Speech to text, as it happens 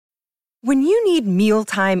When you need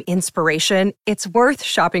mealtime inspiration, it's worth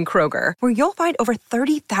shopping Kroger, where you'll find over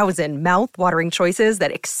 30,000 mouth-watering choices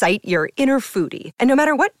that excite your inner foodie. And no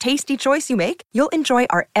matter what tasty choice you make, you'll enjoy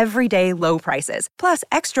our everyday low prices, plus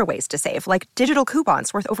extra ways to save, like digital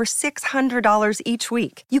coupons worth over $600 each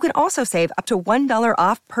week. You can also save up to $1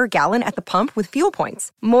 off per gallon at the pump with fuel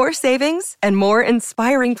points. More savings and more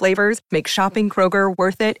inspiring flavors make shopping Kroger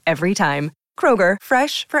worth it every time. Kroger,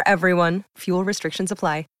 fresh for everyone. Fuel restrictions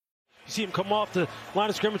apply. See him come off the line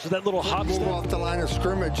of scrimmage with that little hop step. Off the line of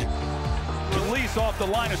scrimmage. Release off the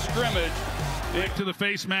line of scrimmage. Back to the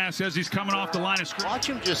face mask as he's coming off the line of scrimmage. Watch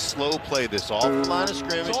him just slow play this off the line of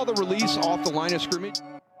scrimmage. Saw the release off the line of scrimmage.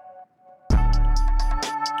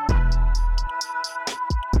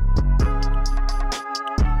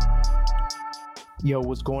 Yo,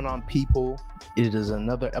 what's going on, people? It is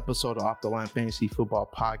another episode of Off the Line Fantasy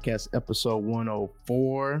Football Podcast, episode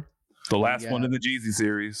 104. The last one in the Jeezy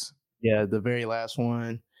series. Yeah, the very last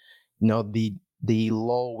one. You know, the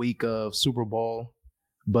lull week of Super Bowl,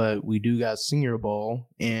 but we do got Senior Bowl.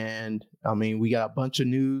 And, I mean, we got a bunch of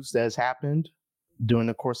news that's happened during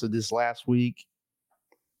the course of this last week.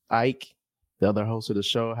 Ike, the other host of the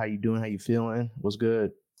show, how you doing? How you feeling? What's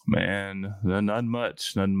good? Man, none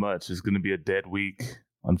much. It's going to be a dead week.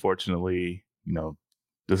 Unfortunately, you know,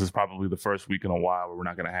 this is probably the first week in a while where we're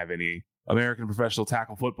not going to have any American professional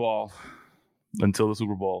tackle football until the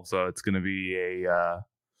Super Bowl. So it's going to be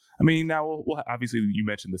now we'll obviously you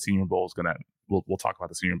mentioned the Senior Bowl is we'll talk about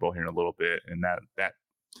the Senior Bowl here in a little bit, and that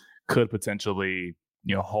could potentially,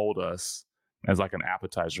 you know, hold us as like an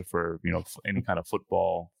appetizer for, you know, any kind of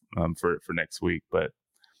football for next week. But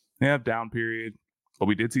yeah, down period. But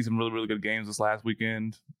we did see some really, really good games this last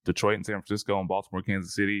weekend. Detroit and San Francisco and Baltimore,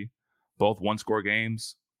 Kansas City, both one-score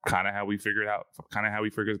games. Kind of how we figured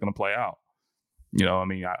it's going to play out. You know, I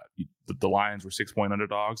mean, the Lions were 6-point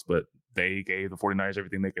underdogs, but they gave the 49ers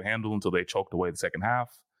everything they could handle until they choked away the second half.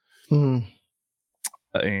 Mm.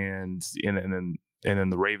 And then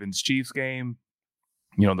the Ravens-Chiefs game,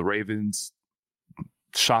 you know, the Ravens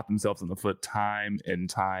shot themselves in the foot time and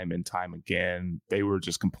time again. They were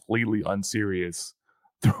just completely unserious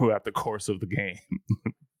throughout the course of the game,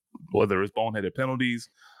 whether it was boneheaded penalties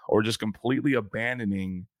or just completely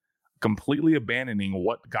abandoning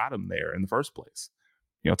what got him there in the first place.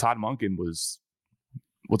 You know, Todd Monken was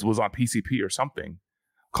on PCP or something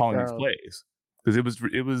calling these plays, because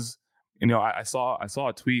it was you know, I saw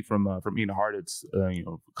a tweet from Ian Hartitz you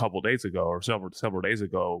know, a couple of days ago or several days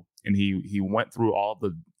ago, and he went through all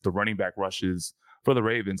the running back rushes for the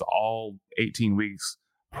Ravens all 18 weeks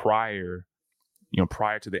prior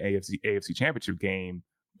to the AFC Championship game.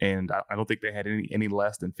 And I don't think they had any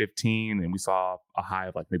less than 15. And we saw a high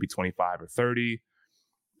of like maybe 25 or 30.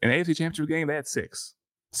 In the AFC Championship game, they had six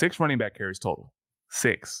running back carries total.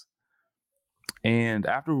 6. And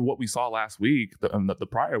after what we saw last week, the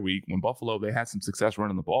prior week, when Buffalo, they had some success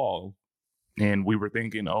running the ball. And we were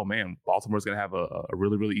thinking, oh man, Baltimore's going to have a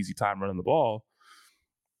really, really easy time running the ball.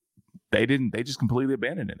 They didn't. They just completely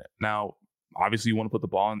abandoned it. Now, obviously, you want to put the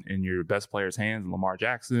ball in your best player's hands, and Lamar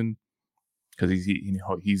Jackson, because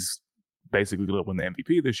he's basically going to win the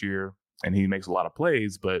MVP this year, and he makes a lot of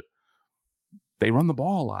plays, but they run the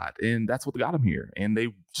ball a lot, and that's what got him here. And they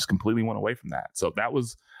just completely went away from that. So that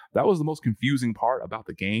was the most confusing part about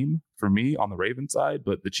the game for me on the Ravens side.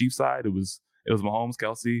 But the Chiefs side, it was Mahomes,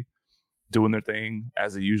 Kelsey doing their thing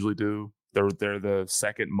as they usually do. They're the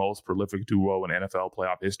second most prolific duo in NFL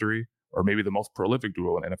playoff history, or maybe the most prolific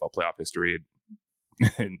duo in NFL playoff history.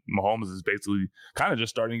 And Mahomes is basically kind of just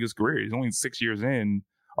starting his career. He's only 6 years in,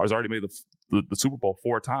 or has already made the Super Bowl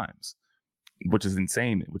 4 times, which is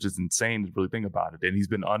insane. To really think about it. And he's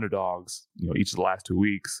been underdogs, you know, each of the last 2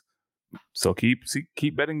 weeks. So keep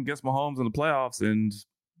betting against Mahomes in the playoffs, and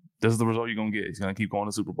this is the result you're gonna get. He's gonna keep going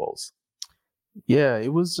to Super Bowls. Yeah,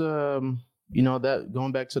 it was. You know, that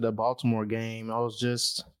going back to the Baltimore game, it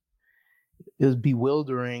was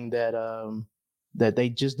bewildering that that they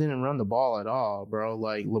just didn't run the ball at all, bro.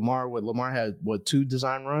 Like Lamar had 2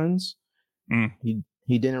 design runs. He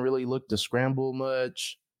didn't really look to scramble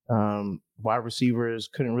much. Wide receivers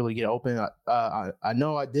couldn't really get open. I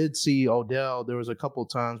know I did see Odell. There was a couple of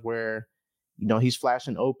times where, you know, he's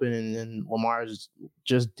flashing open, and then Lamar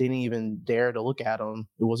just didn't even dare to look at him.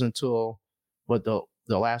 It wasn't until the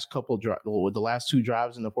last 2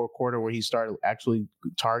 drives in the fourth quarter where he started actually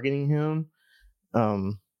targeting him.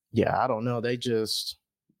 Yeah, I don't know. They just,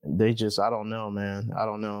 I don't know, man. I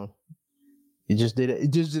don't know. It just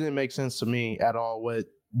didn't make sense to me at all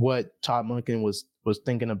what Todd Monken was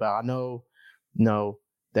thinking about. I know,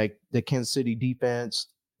 that the Kansas City defense,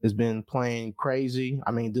 has been playing crazy.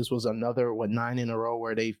 I mean, this was another 9 in a row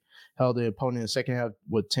where they held the opponent in the second half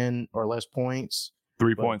with 10 or less points.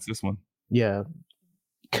 3 points this one. Yeah,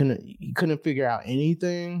 couldn't figure out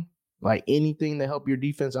anything to help your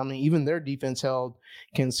defense. I mean, even their defense held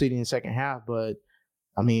Kansas City in the second half, but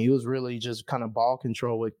I mean, it was really just kind of ball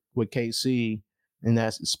control with KC, and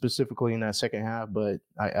that's specifically in that second half. But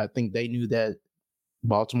I think they knew that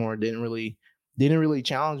Baltimore didn't really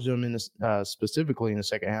challenge them in this, specifically in the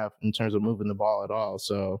second half in terms of moving the ball at all.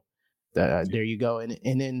 So there you go.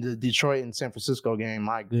 And then the Detroit and San Francisco game,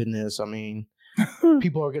 my goodness, I mean,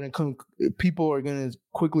 people are gonna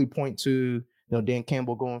quickly point to Dan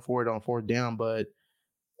Campbell going for it on fourth down, but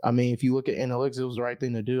I mean, if you look at analytics, it was the right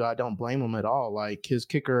thing to do. I don't blame him at all. Like, his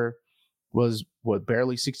kicker was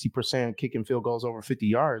barely 60% kicking field goals over 50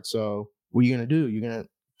 yards. So what are you gonna do? You're gonna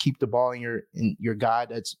keep the ball in your guy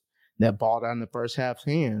that ball down in the first half's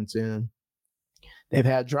hands, and they've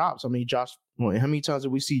had drops. I mean, how many times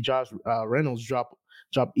did we see Josh Reynolds drop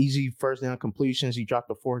easy first down completions? He dropped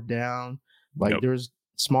the fourth down. Like, there's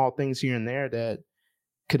small things here and there that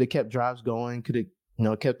could have kept drives going, could have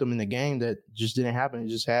kept them in the game, that just didn't happen. It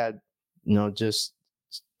just had just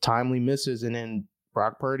timely misses. And then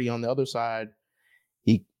Brock Purdy on the other side,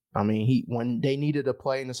 when they needed a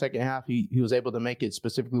play in the second half, he was able to make it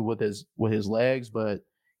specifically with his legs, but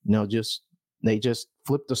they just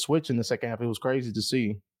flipped the switch in the second half. It was crazy to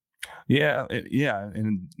see. Yeah,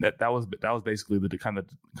 and that was basically the kind of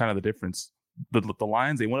the difference. The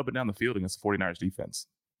Lions, they went up and down the field against the 49ers defense.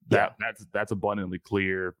 That's abundantly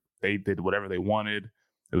clear. They did whatever they wanted.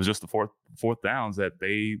 It was just the fourth downs that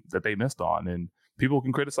they missed on, and people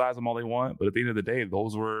can criticize them all they want, but at the end of the day,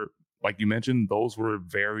 those were, like you mentioned, those were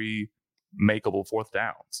very makeable fourth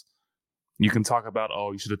downs. You can talk about,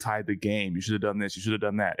 you should have tied the game, you should have done this, you should have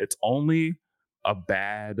done that. It's only a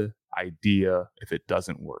bad idea if it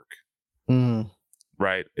doesn't work.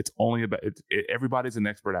 Right? It's only about everybody's an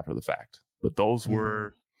expert after the fact, but those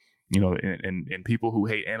were, and people who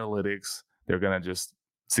hate analytics, they're gonna just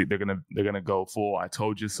see, they're gonna go full, I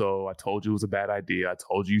told you so, I told you it was a bad idea, I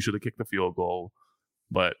told you should have kicked the field goal.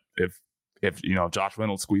 But if Josh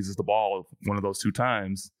Reynolds squeezes the ball one of those 2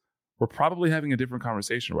 times, we're probably having a different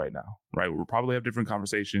conversation right now, right? We'll probably have a different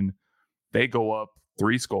conversation. They go up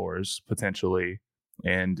 3 scores potentially,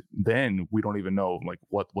 and then we don't even know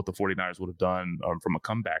what the 49ers would have done from a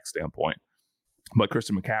comeback standpoint. But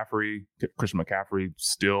Christian McCaffrey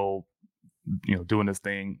still, doing his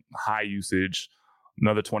thing, high usage,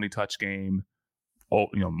 another 20-touch game,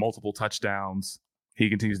 multiple touchdowns. He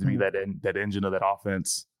continues to be that engine of that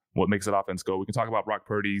offense. What makes that offense go? We can talk about Brock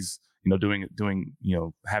Purdy's, doing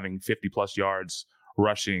having 50+ yards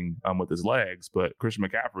rushing with his legs, but Christian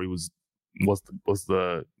McCaffrey was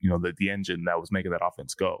the engine that was making that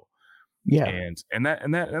offense go. Yeah, and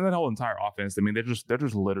that whole entire offense. I mean, they're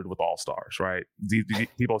just littered with all-stars, right?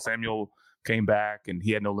 Deebo Samuel came back, and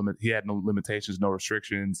he had no limitations, no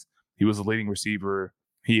restrictions. He was the leading receiver.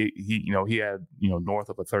 He had north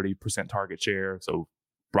of a 30% target share. So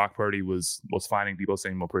Brock Purdy was finding Deebo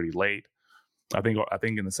Samuel pretty late. I think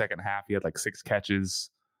in the second half he had 6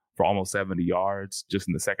 catches for almost 70 yards just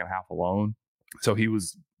in the second half alone. So he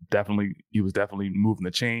was definitely moving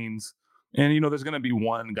the chains. And there's going to be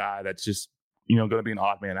one guy that's just going to be an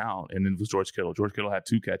odd man out, and it was George Kittle. George Kittle had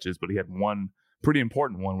 2 catches, but he had one pretty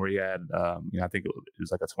important one where he had I think it was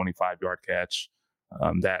like a 25-yard catch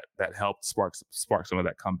that helped spark some of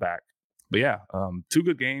that comeback. But yeah, 2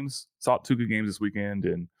 good games. Saw 2 good games this weekend,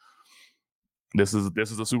 and this is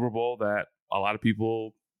a Super Bowl that a lot of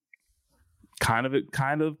people kind of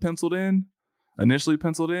initially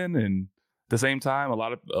penciled in, and at the same time, a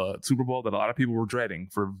lot of Super Bowl that a lot of people were dreading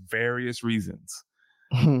for various reasons.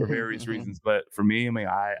 But for me, I mean,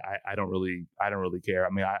 I don't really care. I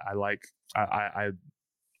mean, I like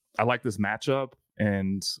this matchup,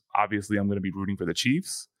 and obviously I'm going to be rooting for the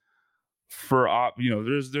Chiefs.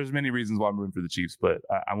 There's many reasons why I'm rooting for the Chiefs, but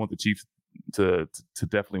I want the Chiefs to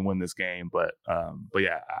definitely win this game. But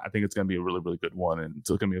yeah, I think it's going to be a really, really good one, and it's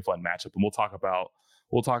going to be a fun matchup. And we'll talk about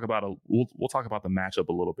the matchup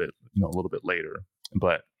a little bit later.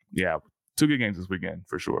 But yeah, 2 good games this weekend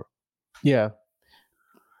for sure. Yeah.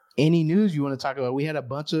 Any news you want to talk about? We had a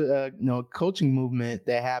bunch of coaching movement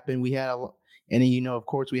that happened. We had and then of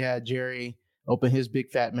course we had Jerry open his big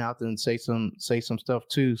fat mouth and say some stuff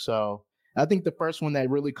too. So I think the first one that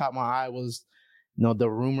really caught my eye was the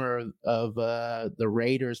rumor of the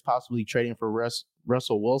Raiders possibly trading for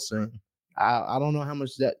Russell Wilson. I don't know how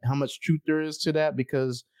much truth there is to that,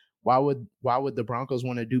 because why would the Broncos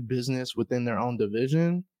want to do business within their own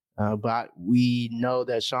division? But we know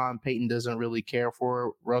that Sean Payton doesn't really care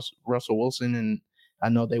for Russell Wilson, and I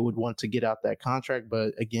know they would want to get out that contract,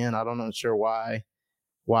 but again, I'm not sure why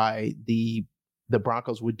the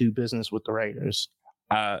Broncos would do business with the Raiders.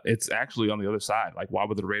 It's actually on the other side. Like, why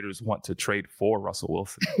would the Raiders want to trade for Russell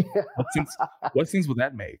Wilson? What sense would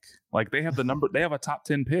that make? Like, they have a top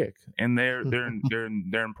 10 pick, and they're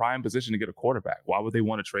in prime position to get a quarterback. Why would they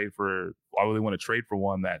want to trade for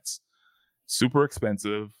one that's super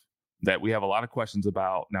expensive, that we have a lot of questions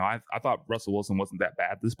about? Now, I thought Russell Wilson wasn't that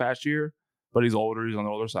bad this past year, but he's older. He's on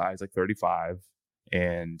the older side. He's like 35,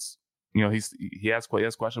 and he has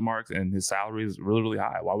question marks, and his salary is really, really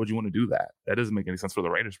high. Why would you want to do that? That doesn't make any sense for the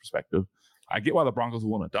Raiders' perspective. I get why the Broncos would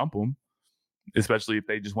want to dump him, especially if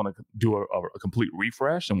they just want to do a complete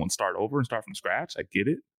refresh and want to start over and start from scratch. I get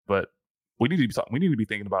it, but we need to be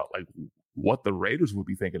thinking about like what the Raiders would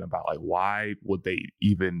be thinking about. Like, why would they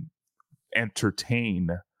even entertain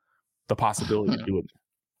the possibility of doing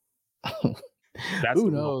it?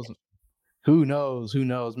 Who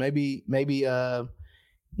knows? Maybe.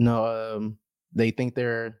 They think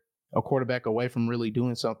they're a quarterback away from really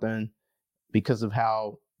doing something because of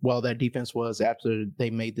how well that defense was after they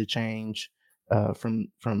made the change from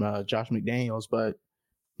Josh McDaniels. But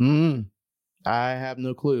I have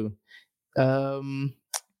no clue.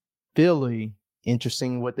 Philly,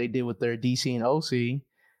 interesting what they did with their DC and OC.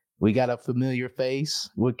 We got a familiar face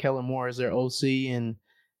with Kellen Moore as their OC and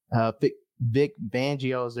Vic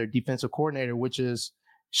Fangio as their defensive coordinator, which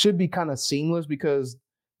should be kind of seamless because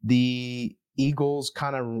the Eagles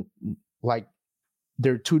kind of like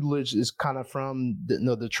their tutelage is kind of from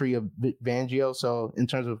the tree of Vic Fangio. So in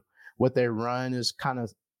terms of what they run is kind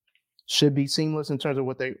of should be seamless in terms of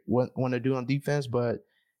what they want to do on defense. But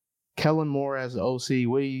Kellen Moore as the OC,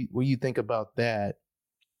 what do you think about that?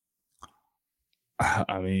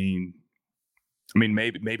 I mean,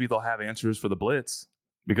 maybe they'll have answers for the blitz,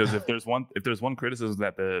 because if there's one criticism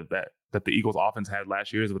that the Eagles offense had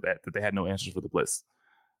last year is that they had no answers for the blitz.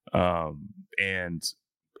 And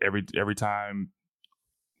every time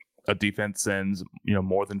a defense sends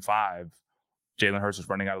more than 5, Jalen Hurts is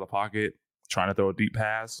running out of the pocket, trying to throw a deep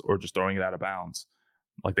pass, or just throwing it out of bounds.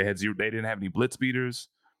 Like they didn't have any blitz beaters,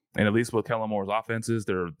 and at least with Kellen Moore's offenses,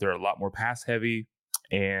 they're a lot more pass heavy,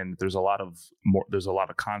 and there's a lot of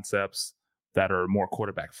concepts that are more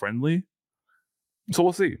quarterback friendly. So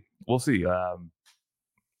we'll see.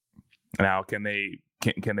 Now, can they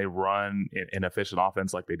run an efficient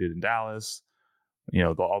offense like they did in Dallas?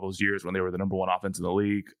 All those years when they were the number 1 offense in the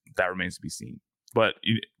league, that remains to be seen. But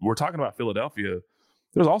we're talking about Philadelphia.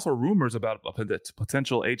 There's also rumors about a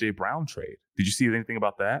potential A.J. Brown trade. Did you see anything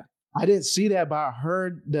about that? I didn't see that, but I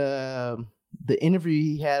heard the interview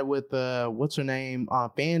he had with what's her name on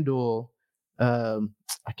FanDuel.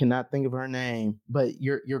 I cannot think of her name, but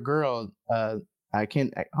your girl. I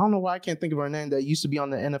don't know why I can't think of her name. That used to be on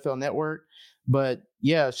the NFL Network. But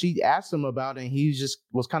yeah, she asked him about it, and he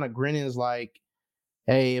was kind of grinning, is like,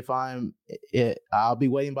 "Hey, I'll be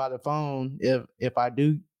waiting by the phone if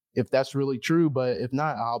that's really true. But if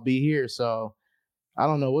not, I'll be here." So I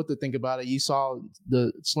don't know what to think about it. You saw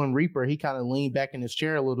the Slim Reaper; he kind of leaned back in his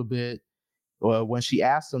chair a little bit when she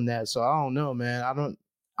asked him that. So I don't know, man.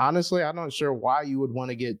 I'm not sure why you would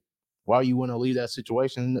want to leave that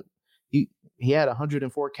situation. He had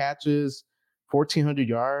 104 catches, 1,400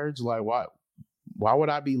 yards. Like, why would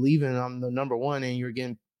I be leaving? I'm the number 1, and you're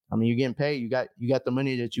getting paid. You got the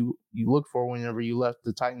money that you look for whenever you left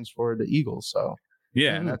the Titans for the Eagles. So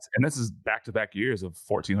yeah, and this is back-to-back years of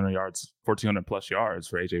 1,400 yards, 1,400 plus yards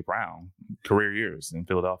for A.J. Brown, career years in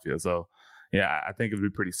Philadelphia. So yeah, I think it would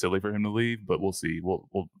be pretty silly for him to leave, but we'll see.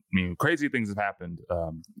 Crazy things have happened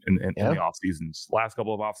in the off seasons. Last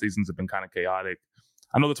couple of off seasons have been kind of chaotic.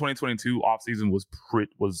 I know the 2022 off season was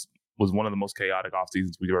one of the most chaotic off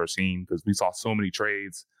seasons we've ever seen, because we saw so many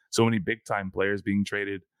trades, so many big time players being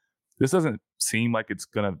traded. This doesn't seem like it's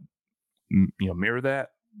gonna mirror that,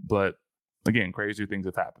 but again, crazier things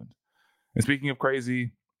have happened. And speaking of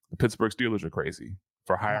crazy, the Pittsburgh Steelers are crazy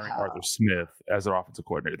for hiring Arthur Smith as their offensive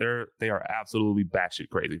coordinator. They are absolutely batshit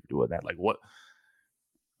crazy for doing that. Like, what?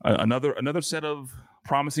 Another set of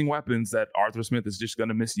promising weapons that Arthur Smith is just going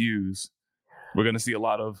to misuse. We're going to see a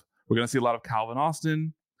lot of Calvin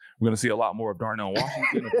Austin. We're going to see a lot more of Darnell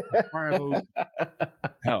Washington.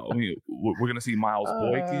 Hell, we're going to see Miles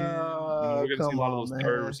Boykin. We're going to see a lot of those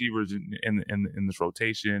third receivers in this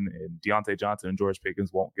rotation, and Deontay Johnson and George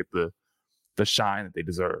Pickens won't get the shine that they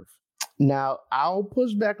deserve. Now, I'll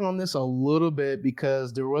push back on this a little bit,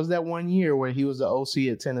 because there was that one year where he was the OC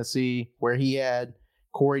at Tennessee, where he had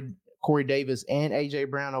Corey Davis and A.J.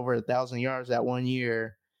 Brown over 1,000 yards that one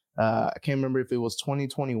year. I can't remember if it was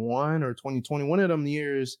 2021 or 2020. One of them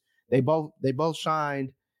years, they both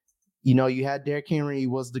shined. you had Derrick Henry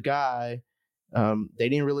was the guy. They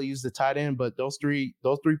didn't really use the tight end, but those three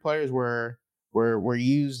players were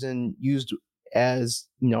used as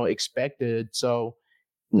expected. So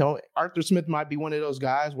Arthur Smith might be one of those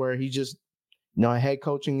guys where he just head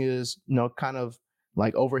coaching is kind of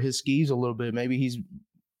like over his skis a little bit. Maybe he's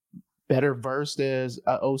better versed as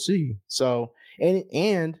OC. So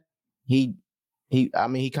and he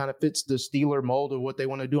kind of fits the Steeler mold of what they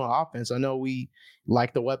want to do on offense. I know we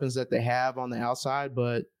like the weapons that they have on the outside,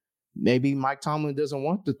 but maybe Mike Tomlin doesn't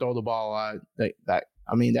want to throw the ball out.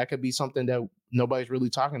 That could be something that nobody's really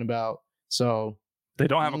talking about. So they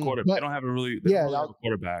don't have a quarterback. They don't have a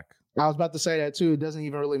quarterback. I was about to say that too. It doesn't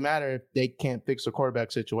even really matter if they can't fix a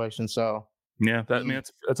quarterback situation. So yeah,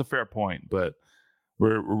 that's a fair point, but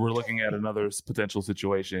we're looking at another potential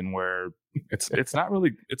situation where it's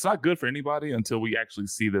not good for anybody until we actually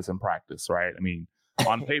see this in practice, right? I mean,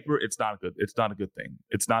 on paper, it's not a good thing.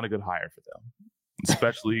 It's not a good hire for them,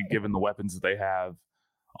 especially given the weapons that they have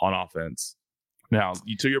on offense. Now,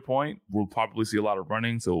 to your point, we'll probably see a lot of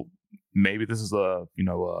running, so maybe this is a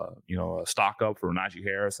stock up for Najee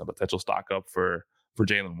Harris, a potential stock up for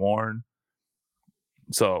Jaylen Warren.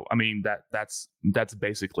 So, I mean, that's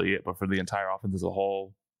basically it. But for the entire offense as a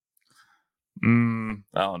whole, I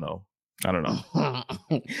don't know. All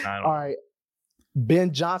right.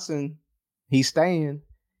 Ben Johnson, he's staying.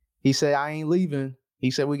 He said, I ain't leaving.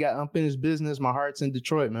 He said, we got unfinished business. My heart's in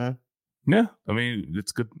Detroit, man. Yeah. I mean,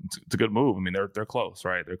 it's good. It's a good move. I mean, they're close,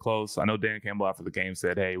 right? They're close. I know Dan Campbell after the game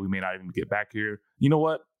said, hey, we may not even get back here. You know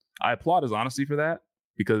what? I applaud his honesty for that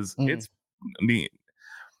because it's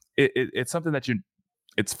something that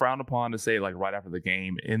it's frowned upon to say like right after the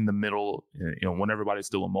game in the middle, when everybody's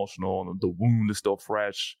still emotional and the wound is still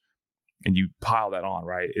fresh and you pile that on,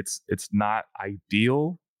 right? It's not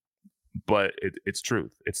ideal, but it's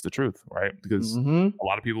truth. It's the truth, right? Because a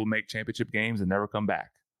lot of people make championship games and never come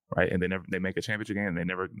back, right? And they make a championship game and they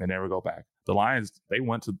never go back. The Lions,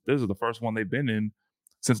 this is the first one they've been in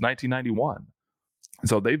since 1991.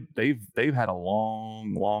 So they've had a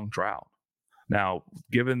long drought. Now,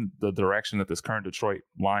 given the direction that this current Detroit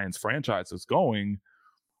Lions franchise is going,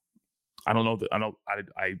 I don't know that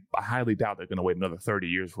I highly doubt they're going to wait another 30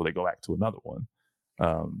 years before they go back to another one.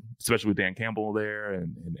 Especially with Dan Campbell there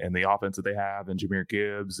and the offense that they have and Jahmyr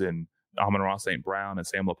Gibbs and Amon-Ra St. Brown and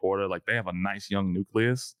Sam Laporta. Like they have a nice young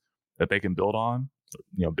nucleus that they can build on,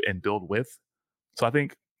 and build with. So I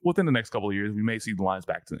think within the next couple of years, we may see the Lions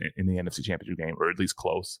back in the NFC Championship game, or at least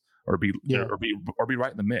close, or be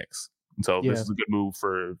right in the mix. So this is a good move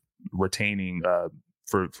for retaining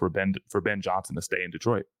for Ben Johnson to stay in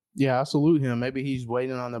Detroit. Yeah, I salute him. Maybe he's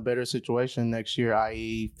waiting on a better situation next year,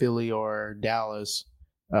 i.e. Philly or Dallas.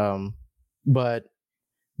 But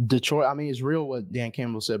Detroit, I mean, it's real what Dan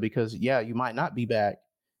Campbell said because, you might not be back.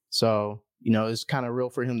 So, it's kind of real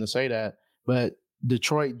for him to say that. But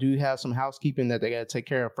Detroit do have some housekeeping that they got to take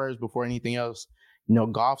care of first before anything else.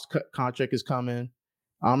 Goff's contract is coming.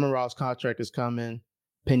 Amon-Ra's contract is coming.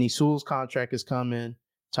 Penny Sewell's contract is coming.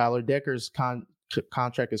 Tyler Decker's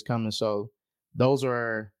contract is coming. So those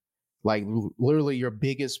are like literally your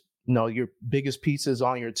biggest pieces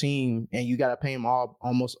on your team, and you got to pay them all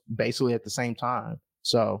almost basically at the same time.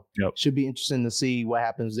 So should be interesting to see what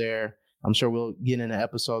happens there. I'm sure we'll get in an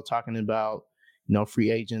episode talking about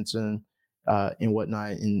free agents and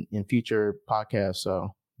whatnot in future podcasts.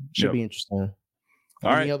 So should be interesting.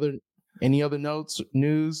 Any other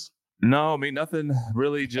news? No, I mean nothing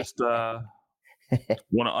really. Just want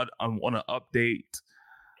to update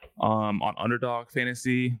on Underdog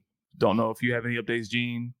Fantasy. Don't know if you have any updates,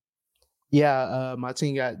 Gene. Yeah, my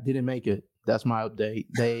team didn't make it. That's my update.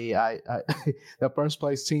 The first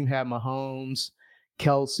place team had Mahomes,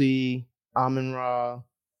 Kelsey, Amon-Ra.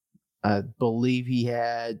 I believe he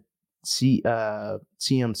had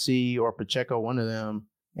CMC or Pacheco, one of them,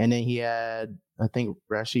 and then he had I think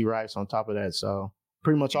Rashee Rice on top of that. So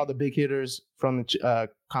pretty much all the big hitters from the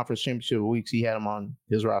conference championship weeks, he had them on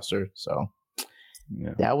his roster. So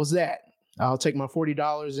that was that. I'll take my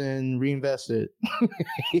 $40 and reinvest it.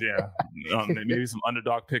 Maybe some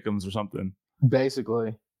underdog pick'ems or something.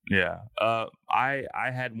 Basically. Yeah. I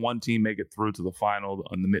had one team make it through to the final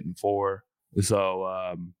on the Mitten 4.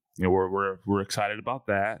 So we're excited about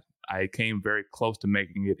that. I came very close to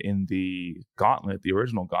making it in the gauntlet, the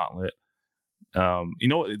original gauntlet.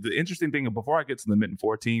 The interesting thing, before I get to the Mitten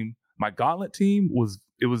 4 team, my gauntlet team was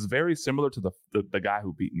very similar to the guy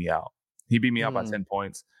who beat me out. He beat me out by 10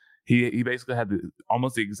 points. He basically had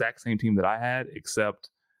almost the exact same team that I had, except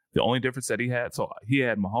the only difference that he had. So he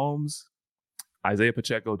had Mahomes, Isaiah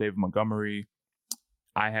Pacheco, David Montgomery.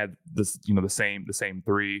 I had the same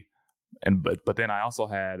three. But then I also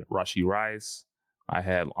had Rashee Rice, I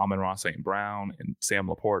had Amon-Ra St. Brown, and Sam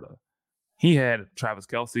Laporta. He had Travis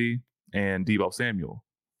Kelce and Deebo Samuel.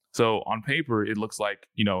 So on paper, it looks like,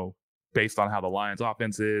 based on how the Lions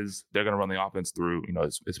offense is, they're going to run the offense through,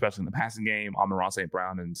 especially in the passing game. Amon-Ra St.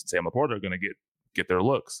 Brown and Sam Laporta are going to get their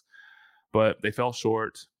looks. But they fell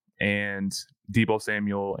short, and Deebo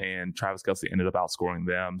Samuel and Travis Kelce ended up outscoring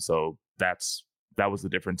them. So that was the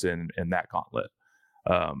difference in that gauntlet,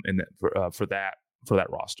 for that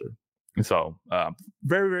roster. And so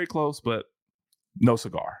very, very close, but no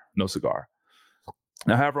cigar.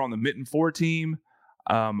 Now, however, on the Mitten 4 team,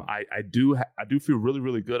 I do feel really,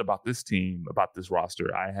 really good about this team, about this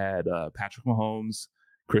roster. I had Patrick Mahomes,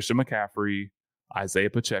 Christian McCaffrey, Isaiah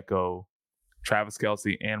Pacheco, Travis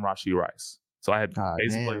Kelce, and Rashee Rice. So I had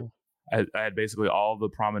basically all the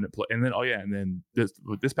prominent play. And then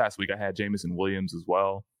this past week I had Jameson Williams as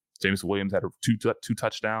well. Jameson Williams had two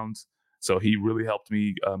touchdowns, so he really helped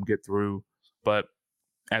me get through. But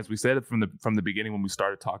as we said from the beginning when we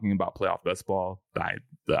started talking about playoff best ball,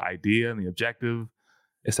 the idea and the objective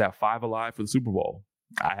is to have 5 alive for the Super Bowl.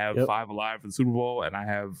 I have 5 alive for the Super Bowl, and I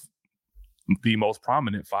have the most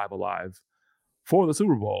prominent 5 alive for the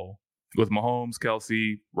Super Bowl with Mahomes,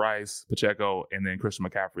 Kelce, Rice, Pacheco, and then Christian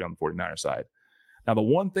McCaffrey on the 49ers side. Now, the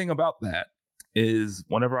one thing about that is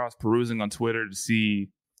whenever I was perusing on Twitter to see,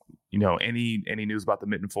 any news about the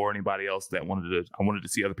Mitten 4, anybody else that I wanted to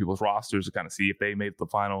see other people's rosters to kind of see if they made the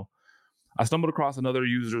final, I stumbled across another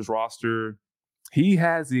user's roster. He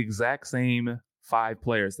has the exact same 5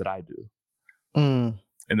 players that I do in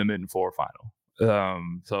the Mitten 4 final.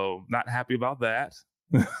 So not happy about that.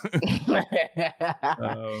 But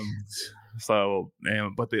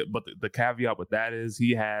the caveat with that is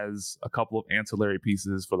he has a couple of ancillary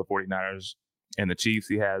pieces for the 49ers and the Chiefs.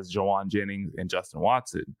 He has Juwan Jennings and Justin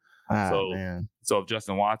Watson. So if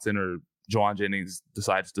Justin Watson or Juwan Jennings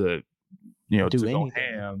decides to go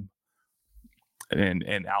ham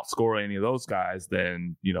and outscore any of those guys,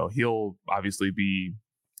 then he'll obviously be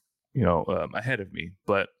ahead of me.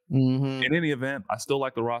 But in any event, I still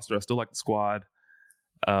like the roster. I still like the squad.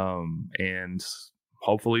 And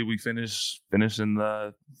hopefully we finish in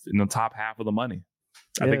the top half of the money.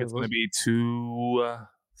 I think it's going to be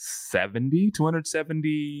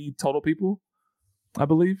 270 total people, I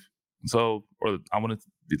believe. So, or I want to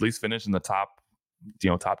at least finish in the top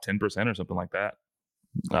 10% or something like that.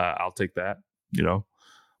 I'll take that,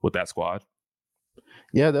 with that squad.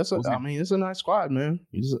 Yeah, it's a nice squad, man.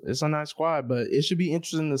 It's a nice squad, but it should be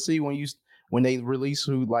interesting to see when they release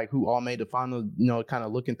who all made the final, kind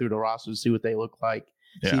of looking through the roster to see what they look like.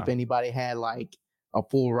 Yeah. See if anybody had like a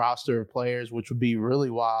full roster of players, which would be really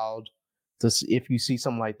wild to see. If you see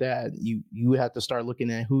something like that, you have to start looking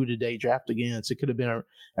at who did they draft against. It could have been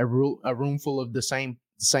a room full of the same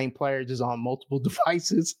player just on multiple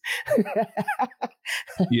devices.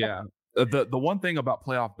 Yeah. The one thing about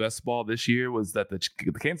playoff best ball this year was that the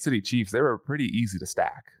Kansas City Chiefs, they were pretty easy to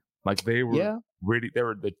stack. Like they were really, they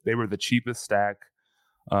were the cheapest stack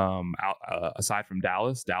aside from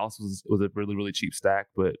Dallas. Dallas was a really, really cheap stack,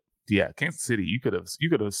 but yeah, Kansas City, you could have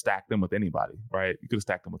stacked them with anybody, right? You could have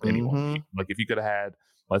stacked them with anyone. Like if you could have had,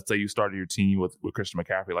 let's say you started your team with Christian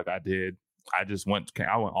McCaffrey, like I did. I went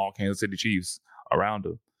all Kansas City Chiefs around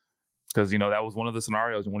him because that was one of the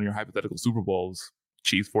scenarios in one of your hypothetical Super Bowls,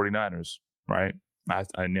 Chiefs 49ers, right?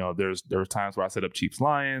 I know there were times where I set up Chiefs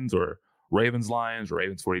Lions or Ravens Lions or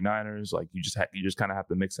Ravens 49ers. Like you just kind of have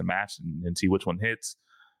to mix and match and see which one hits.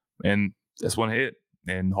 And this one hit,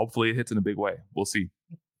 and hopefully it hits in a big way. We'll see.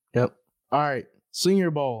 Yep. All right.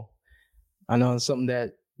 Senior Bowl. I know it's something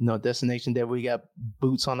that, destination that we got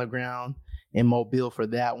boots on the ground in Mobile for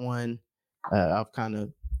that one. I've kind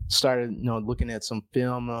of started, looking at some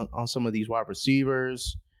film on some of these wide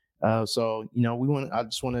receivers. I just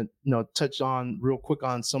want to, touch on real quick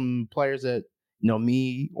on some players that,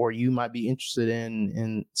 me or you might be interested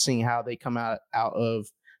in seeing how they come out of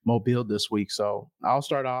Mobile this week. So I'll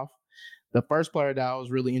start off. The first player that I was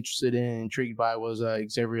really interested in and intrigued by was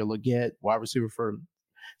Xavier Legette, wide receiver for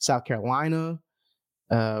South Carolina.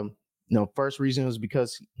 First reason was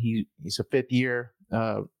because he's a fifth-year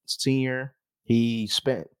senior. He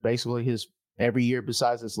spent basically his every year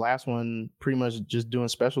besides this last one pretty much just doing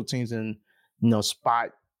special teams and,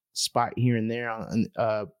 spot here and there on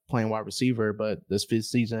playing wide receiver. But this fifth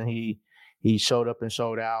season, he showed up and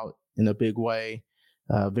showed out in a big way.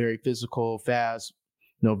 Very physical, fast,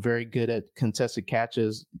 very good at contested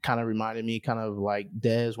catches. Kind of reminded me kind of like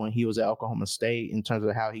Dez when he was at Oklahoma State in terms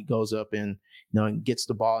of how he goes up and, and gets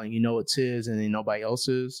the ball and it's his and then nobody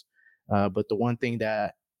else's. But the one thing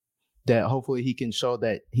that hopefully he can show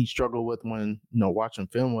that he struggled with when, watching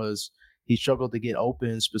film was he struggled to get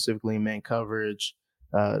open, specifically in man coverage,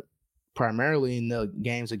 primarily in the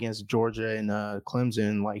games against Georgia and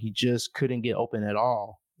Clemson. Like, he just couldn't get open at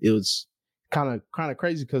all. It was kind of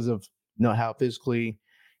crazy because of how physically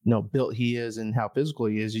built he is and how physical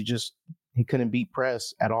he is. He couldn't beat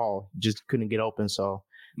press at all. Just couldn't get open. So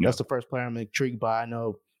that's the first player I'm intrigued by. I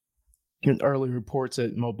know early reports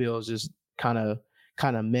at Mobile is just kind of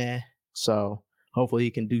meh. So hopefully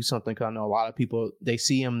he can do something. Cause I know a lot of people, they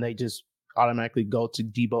see him, they just automatically go to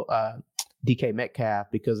DK Metcalf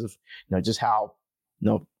because of just how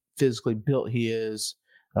physically built he is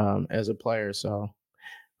as a player. So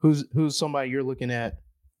who's somebody you're looking at?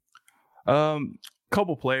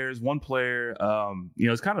 Couple players. One player,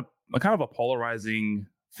 it's kind of a polarizing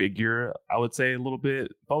figure, I would say, a little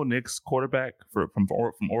bit. Bo Nix, quarterback from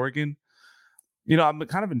Oregon. I'm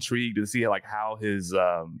kind of intrigued to see like how his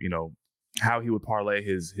how he would parlay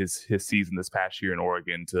his season this past year in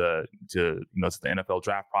Oregon to the NFL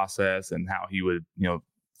draft process, and how he would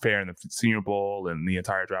fare in the Senior Bowl and the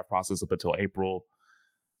entire draft process up until April.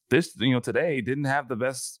 This today didn't have the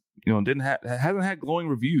best. Hasn't had glowing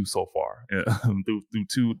reviews so far through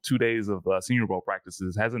two days of Senior Bowl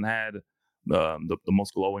practices. Hasn't had the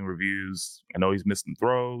most glowing reviews. I know he's missed some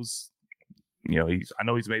throws.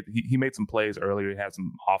 He made some plays earlier. He had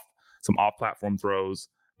some off platform throws,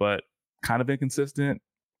 but kind of inconsistent.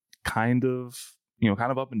 Kind of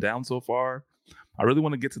up and down so far. I really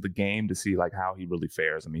want to get to the game to see like how he really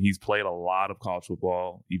fares. I mean, he's played a lot of college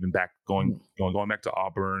football, even going back to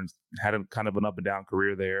Auburn, had a kind of an up and down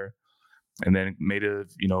career there, and then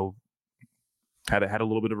had a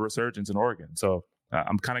little bit of a resurgence in Oregon. So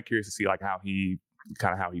I'm kind of curious to see like how he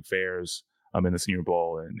fares in the Senior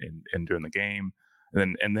Bowl and during the game.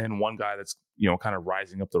 And then one guy that's kind of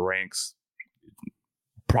rising up the ranks,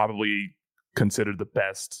 probably considered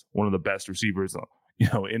one of the best receivers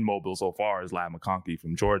in Mobile so far, is Ladd McConkey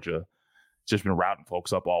from Georgia. Just been routing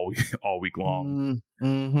folks up all week long,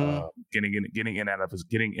 getting in and out of his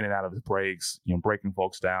breaks, breaking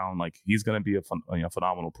folks down. Like, he's going to be a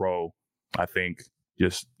phenomenal pro, I think.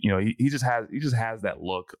 Just he just has that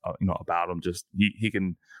look about him. Just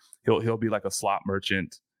he'll be like a slot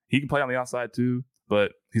merchant. He can play on the outside too,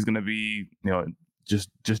 but he's going to be just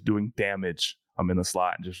doing damage in the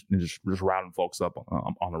slot and just routing folks up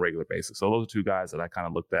on a regular basis. So those are two guys that I kind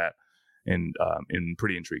of looked at and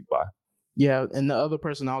pretty intrigued by. Yeah, and the other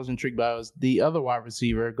person I was intrigued by was the other wide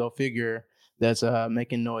receiver, go figure, that's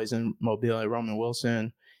making noise in Mobile, Roman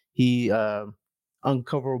Wilson. He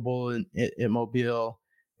uncoverable at Mobile.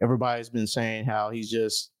 Everybody's been saying how he's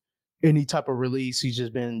just any type of release, he's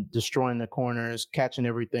just been destroying the corners, catching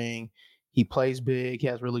everything. He plays big. He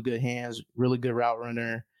has really good hands, really good route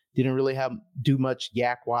runner. Didn't really do much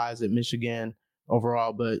yak-wise at Michigan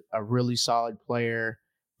overall, but a really solid player.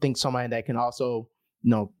 I think somebody that can also,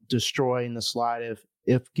 destroy in the slot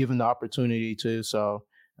if given the opportunity to. So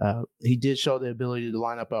he did show the ability to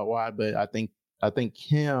line up out wide, but I think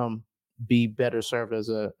him be better served as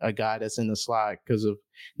a guy that's in the slot because of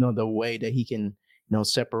the way that he can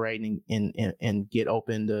separate and get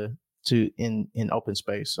open to in open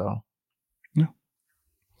space. So yeah.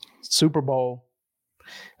 Super Bowl.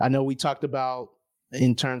 I know we talked about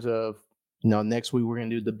in terms of next week we're gonna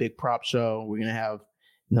do the big prop show. We're gonna have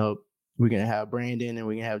Brandon and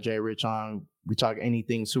we're gonna have Jay Rich on. We talk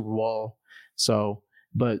anything Super Bowl. So,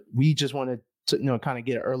 but we just wanted to kind of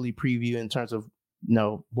get an early preview in terms of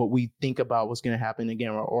what we think about what's gonna happen again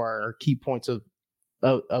or our key points of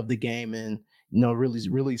the game, and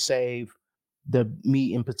really save the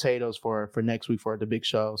meat and potatoes for next week for the big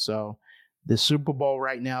show. So the Super Bowl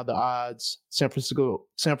right now, the odds, San Francisco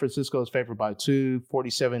is favored by 2,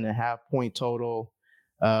 47.5 point total.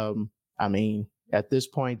 I mean, at this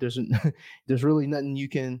point, there's really nothing you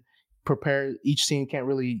can prepare. Each team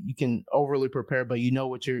you can overly prepare, but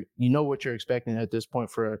what you're expecting at this point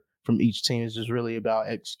from each team. Is just really about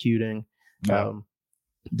executing. Yeah.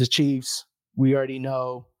 The Chiefs, we already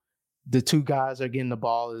know the two guys are getting the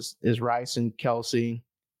ball is Rice and Kelsey.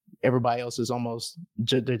 Everybody else is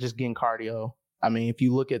they're just getting cardio. I mean, if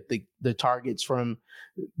you look at the targets from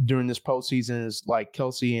during this postseason, is like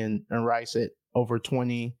Kelsey and Rice at over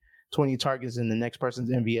 20 targets, and the next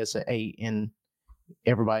person's MVS at 8. And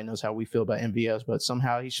everybody knows how we feel about MVS, but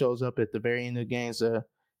somehow he shows up at the very end of the games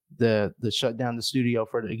the shut down the studio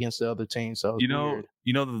against the other team. So weird.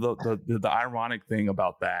 The ironic thing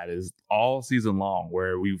about that is all season long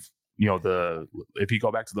where we've if you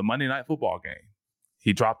go back to the Monday Night Football game,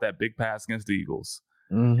 he dropped that big pass against the Eagles.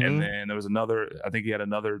 Mm-hmm. And then there was I think he had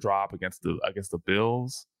another drop against the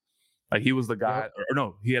Bills. Like he was the guy, yep. Or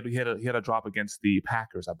no, he had a drop against the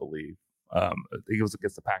Packers, I believe. I think it was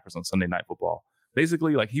against the Packers on Sunday Night Football.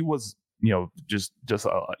 Basically, like he was, just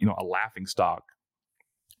a laughing stock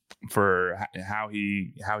for how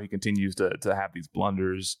he continues to have these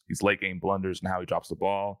blunders, these late game blunders, and how he drops the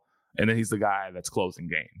ball. And then he's the guy that's closing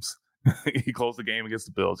games. He closed the game against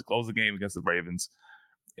the Bills. He closed the game against the Ravens.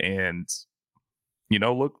 And,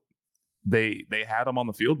 look, they had him on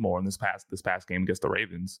the field more in this past game against the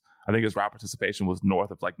Ravens. I think his route participation was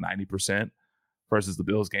north of like 90% versus the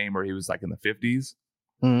Bills game where he was like in the 50s.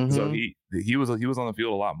 Mm-hmm. So he was on the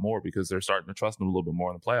field a lot more because they're starting to trust him a little bit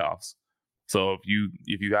more in the playoffs. So if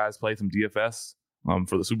you guys play some DFS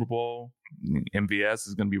for the Super Bowl, MVS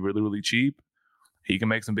is going to be really, really cheap. He can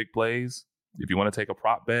make some big plays. If you want to take a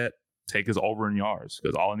prop bet, take his over in yards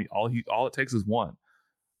because all it takes is one.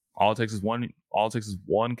 All it takes is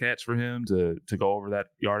one catch for him to go over that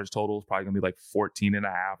yardage total. Is probably going to be like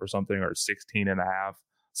 14.5 or something, or 16.5,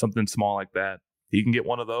 something small like that. He can get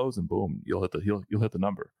one of those, and boom, you'll hit the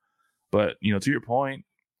number. But to your point,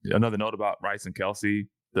 another note about Rice and Kelce,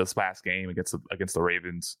 this past game against the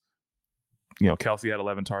Ravens, Kelce had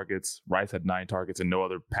 11 targets, Rice had 9 targets, and no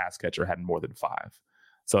other pass catcher had more than 5.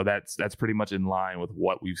 So that's pretty much in line with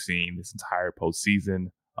what we've seen this entire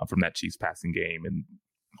postseason from that Chiefs passing game. And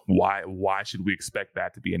why should we expect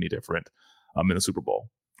that to be any different in the Super Bowl?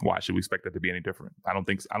 Why should we expect that to be any different? I don't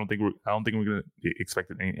think we're going to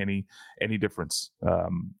expect any difference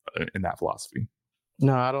in that philosophy.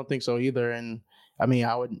 No, I don't think so either. And I mean,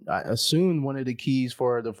 I assume one of the keys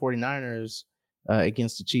for the 49ers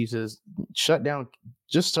against the Chiefs is shut down.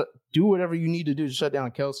 Just do whatever you need to do to shut down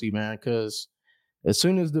Kelce, man. Because as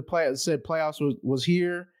soon as the playoffs was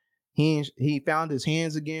here, he found his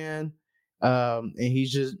hands again. And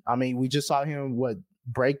he's just, I mean, we just saw him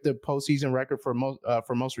break the postseason record for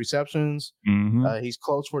most receptions. Mm-hmm. He's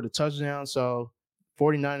close for the touchdown. So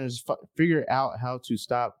 49ers figure out how to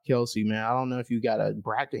stop Kelce, man. I don't know if you got to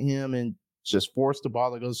bracket him and just force the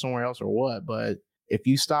ball to go somewhere else or what, but if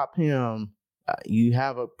you stop him, you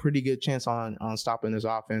have a pretty good chance on stopping this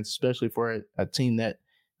offense, especially for a team that,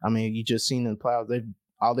 I mean, you just seen in the playoffs,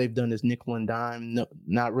 all they've done is nickel and dime,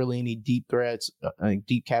 not really any deep threats,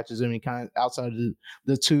 deep catches of any kind outside of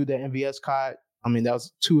the 2 that MVS caught. I mean, that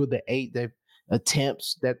was 2 of the 8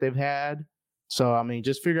 attempts that they've had. So, I mean,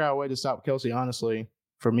 just figure out a way to stop Kelce, honestly,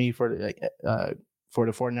 for me, for the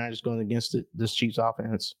 49ers going against this Chiefs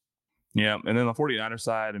offense. Yeah, and then the 49ers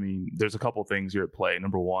side, I mean, there's a couple things here at play.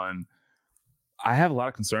 Number one, I have a lot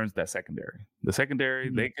of concerns with that secondary. The secondary,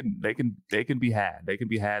 mm-hmm. they can be had. They can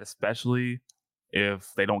be had, especially if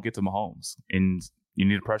they don't get to Mahomes. And you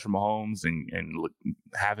need to pressure Mahomes and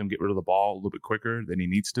have him get rid of the ball a little bit quicker than he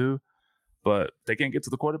needs to. But they can't get to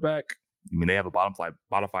the quarterback. I mean, they have a bottom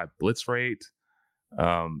five blitz rate.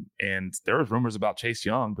 And there was rumors about Chase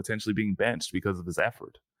Young potentially being benched because of his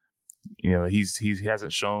effort. He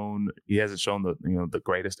hasn't shown the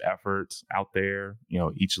greatest effort out there,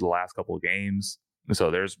 each of the last couple of games. So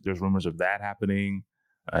there's rumors of that happening.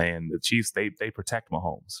 And the Chiefs, they protect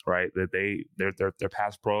Mahomes, right? That their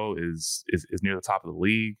pass pro is near the top of the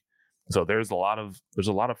league. So there's a lot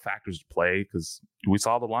of factors to play because we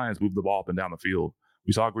saw the Lions move the ball up and down the field.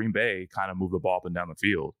 We saw Green Bay kind of move the ball up and down the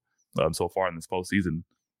field so far in this postseason.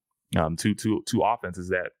 Two offenses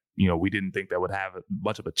that we didn't think that would have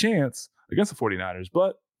much of a chance against the 49ers,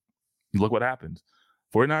 but look what happened.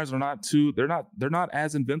 49ers are they're not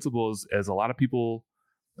as invincible as a lot of people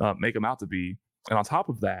make them out to be. And on top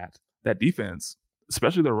of that defense,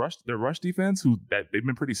 especially their rush defense, they've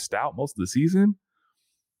been pretty stout most of the season.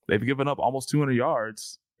 They've given up almost 200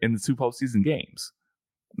 yards in the 2 postseason games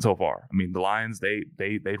so far. I mean, the Lions, they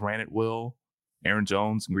ran at will. Aaron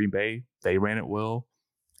Jones and Green Bay, they ran at will.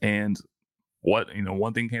 And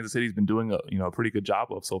one thing Kansas City's been doing a pretty good job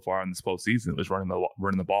of so far in this postseason is running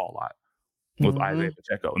the ball a lot with mm-hmm. Isaiah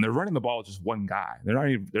Pacheco, and they're running the ball with just one guy. They're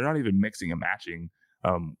not even mixing and matching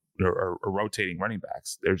or rotating running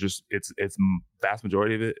backs. They're just it's vast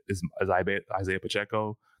majority of it is Isaiah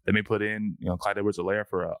Pacheco. They may put in Clyde Edwards-Helaire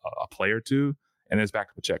for a play or two, and then it's back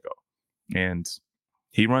to Pacheco, and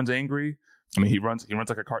he runs angry. I mean, he runs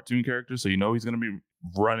like a cartoon character, so he's going to be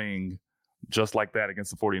running just like that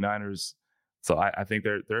against the 49ers. So I think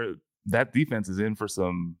that defense is in for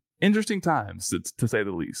some interesting times, to say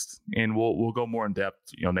the least. And we'll go more in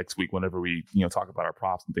depth, next week whenever we talk about our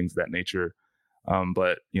props and things of that nature.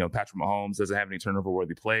 But Patrick Mahomes doesn't have any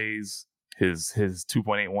turnover-worthy plays. His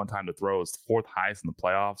 2.81 time to throw is 4th highest in the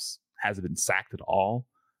playoffs. Hasn't been sacked at all.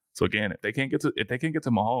 So again, if they can't get to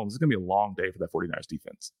Mahomes, it's gonna be a long day for that 49ers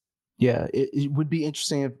defense. Yeah, it would be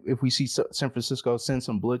interesting if we see San Francisco send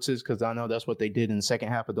some blitzes, because I know that's what they did in the second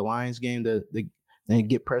half of the Lions game. The and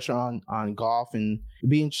get pressure on Goff, and it'd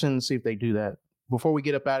be interesting to see if they do that. Before we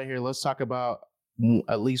get up out of here, let's talk about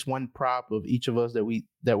at least one prop of each of us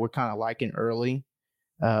that we're kind of liking early.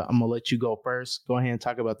 I'm gonna let you go first. Go ahead and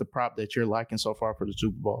talk about the prop that you're liking so far for the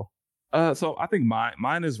Super Bowl. So I think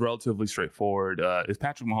mine is relatively straightforward. Is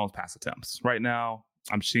Patrick Mahomes pass attempts. Right now,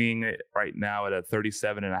 I'm seeing it right now at a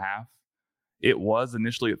 37.5. It was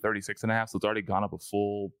initially at 36.5, so it's already gone up a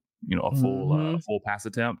full pass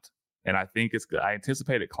attempt. And I think I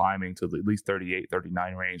anticipate it climbing to at least 38,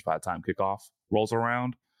 39 range by the time kickoff rolls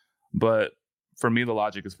around. But for me, the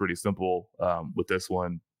logic is pretty simple with this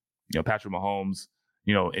one. Patrick Mahomes,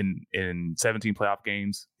 in 17 playoff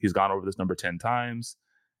games, he's gone over this number 10 times.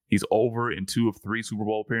 He's over in 2 of 3 Super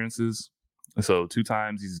Bowl appearances. So 2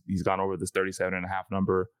 times he's gone over this 37.5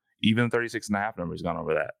 number. Even the 36.5 number, he's gone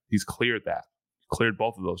over that. He's cleared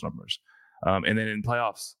both of those numbers. And then in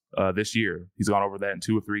playoffs this year, he's gone over that in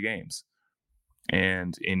 2 of 3 games.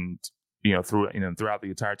 And throughout the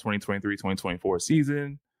entire 2023-2024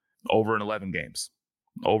 season, over in 11 games.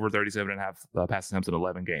 Over 37.5 pass attempts in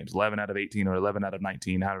 11 games. 11 out of 18 or 11 out of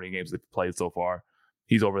 19, how many games they've played so far.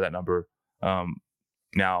 He's over that number.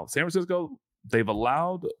 Now, San Francisco, they've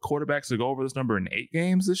allowed quarterbacks to go over this number in 8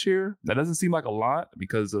 games this year. That doesn't seem like a lot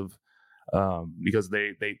because they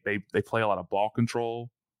play a lot of ball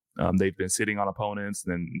control. They've been sitting on opponents,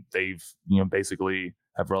 and they've basically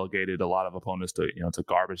have relegated a lot of opponents to to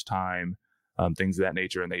garbage time, things of that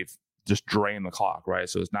nature, and they've just drained the clock, right?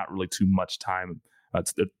 So it's not really too much time.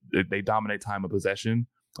 They dominate time of possession,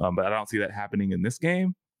 but I don't see that happening in this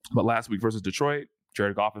game. But last week versus Detroit,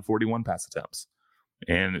 Jared Goff had 41 pass attempts,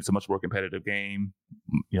 and it's a much more competitive game.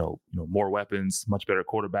 More weapons, much better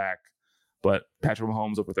quarterback. But Patrick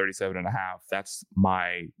Mahomes over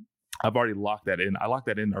 37.5. I've already locked that in. I locked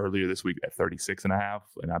that in earlier this week at 36.5,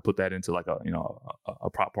 and I put that into like a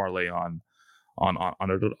prop parlay on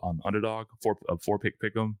Underdog, 4-pick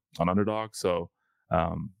pick'em on Underdog. So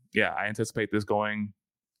I anticipate this going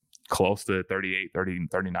close to 38, 30,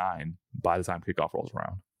 39 by the time kickoff rolls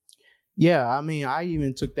around. Yeah, I mean, I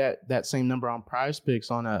even took that same number on Prize Picks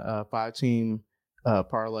on a 5-team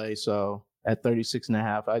parlay. So at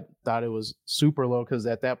 36.5, I thought it was super low because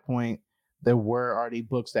at that point there were already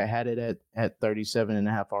books that had it at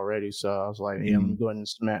 37.5 already. So I was like, let me go ahead and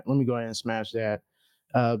smash that.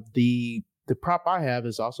 The prop I have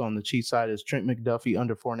is also on the cheat side is Trent McDuffie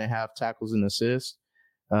under 4.5 tackles and assists.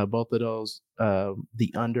 Both of those,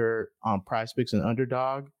 the under on Prize Picks and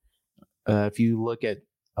Underdog. If you look at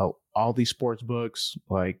all these sports books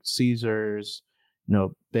like Caesars,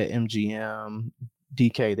 BetMGM,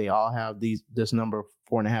 DK, they all have this number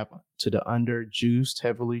 4.5 to the under juiced,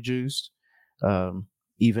 heavily juiced.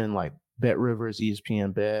 Even like Bet Rivers,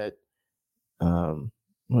 ESPN Bet,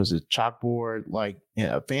 Chalkboard,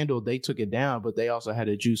 FanDuel, they took it down, but they also had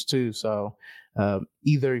a juice too. So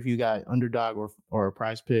either if you got Underdog or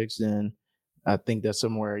Prize Picks, then I think that's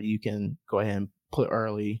somewhere you can go ahead and put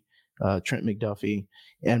early Trent McDuffie.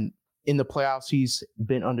 And in the playoffs, he's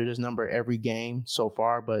been under this number every game so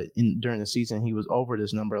far, but during the season, he was over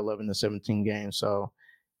this number 11 to 17 games. So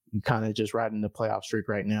you kind of just riding the playoff streak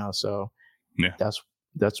right now. So yeah, that's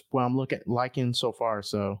what I'm liking so far.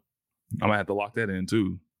 So I'm gonna have to lock that in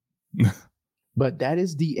too. But that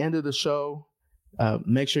is the end of the show.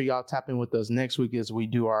 Make sure y'all tap in with us next week as we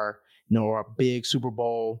do our big Super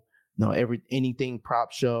Bowl, anything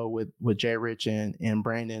prop show with Jay Rich and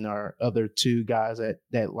Brandon, our other 2 guys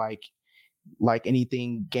that like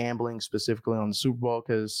anything gambling specifically on the Super Bowl.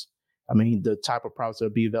 Because I mean, the type of props that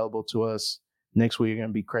will be available to us next week are going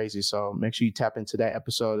to be crazy. So make sure you tap into that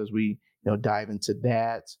episode as we dive into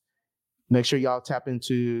that. Make sure y'all tap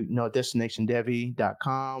into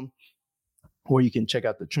DestinationDevy.com, where you can check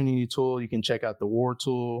out the Trinity tool. You can check out the War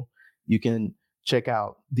tool. You can check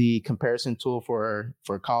out the comparison tool for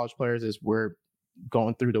college players as we're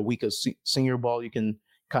going through the week of Senior Bowl. You can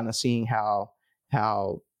kind of seeing how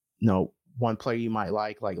one player you might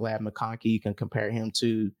like Ladd McConkey, you can compare him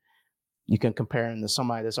to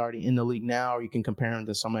somebody that's already in the league now, or you can compare him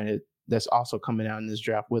to somebody that's also coming out in this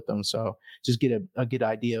draft with them. So just get a good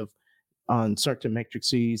idea of on certain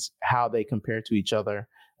matrices how they compare to each other.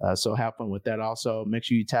 So have fun with that. Also, make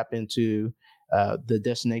sure you tap into the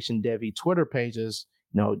Destination Devy Twitter pages.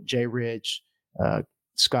 Jay Rich,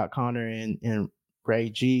 Scott Connor, and Ray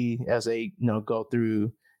G, as they go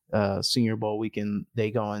through Senior Bowl weekend, they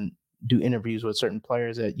go and do interviews with certain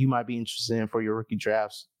players that you might be interested in for your rookie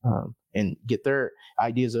drafts, and get their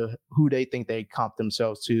ideas of who they think they comp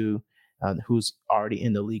themselves to, who's already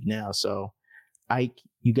in the league now. So, Ike,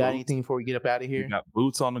 you got anything before we get up out of here? You got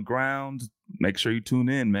boots on the ground, make sure you tune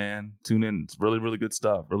in, man. Tune in. It's really, really good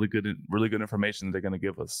stuff. Really good information that they're going to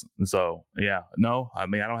give us. And so, yeah, no, I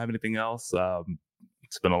mean, I don't have anything else.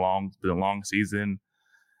 It's been a long season.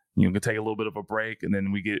 You can take a little bit of a break, and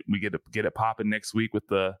then we get it popping next week with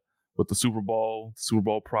the Super Bowl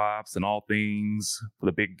props and all things for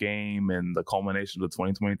the big game and the culmination of the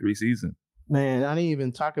 2023 season. Man, I didn't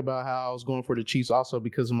even talk about how I was going for the Chiefs also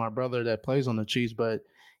because of my brother that plays on the Chiefs, but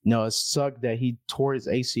it sucked that he tore his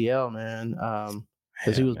ACL, man,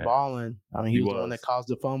 because he was balling. I mean, he was the one that caused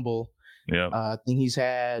the fumble. Yeah, I think he's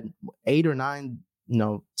had 8 or 9,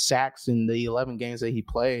 sacks in the 11 games that he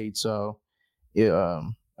played. So,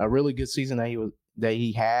 a really good season that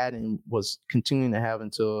he had and was continuing to have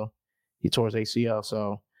until he tore his ACL.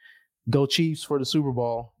 So, go Chiefs for the Super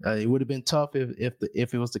Bowl. It would have been tough if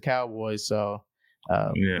it was the Cowboys. So.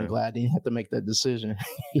 I'm glad I didn't have to make that decision.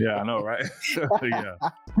 Yeah, I know, right? Yeah.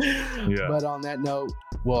 But on that note,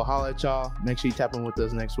 we'll holler at y'all. Make sure you tap in with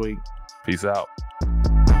us next week. Peace out.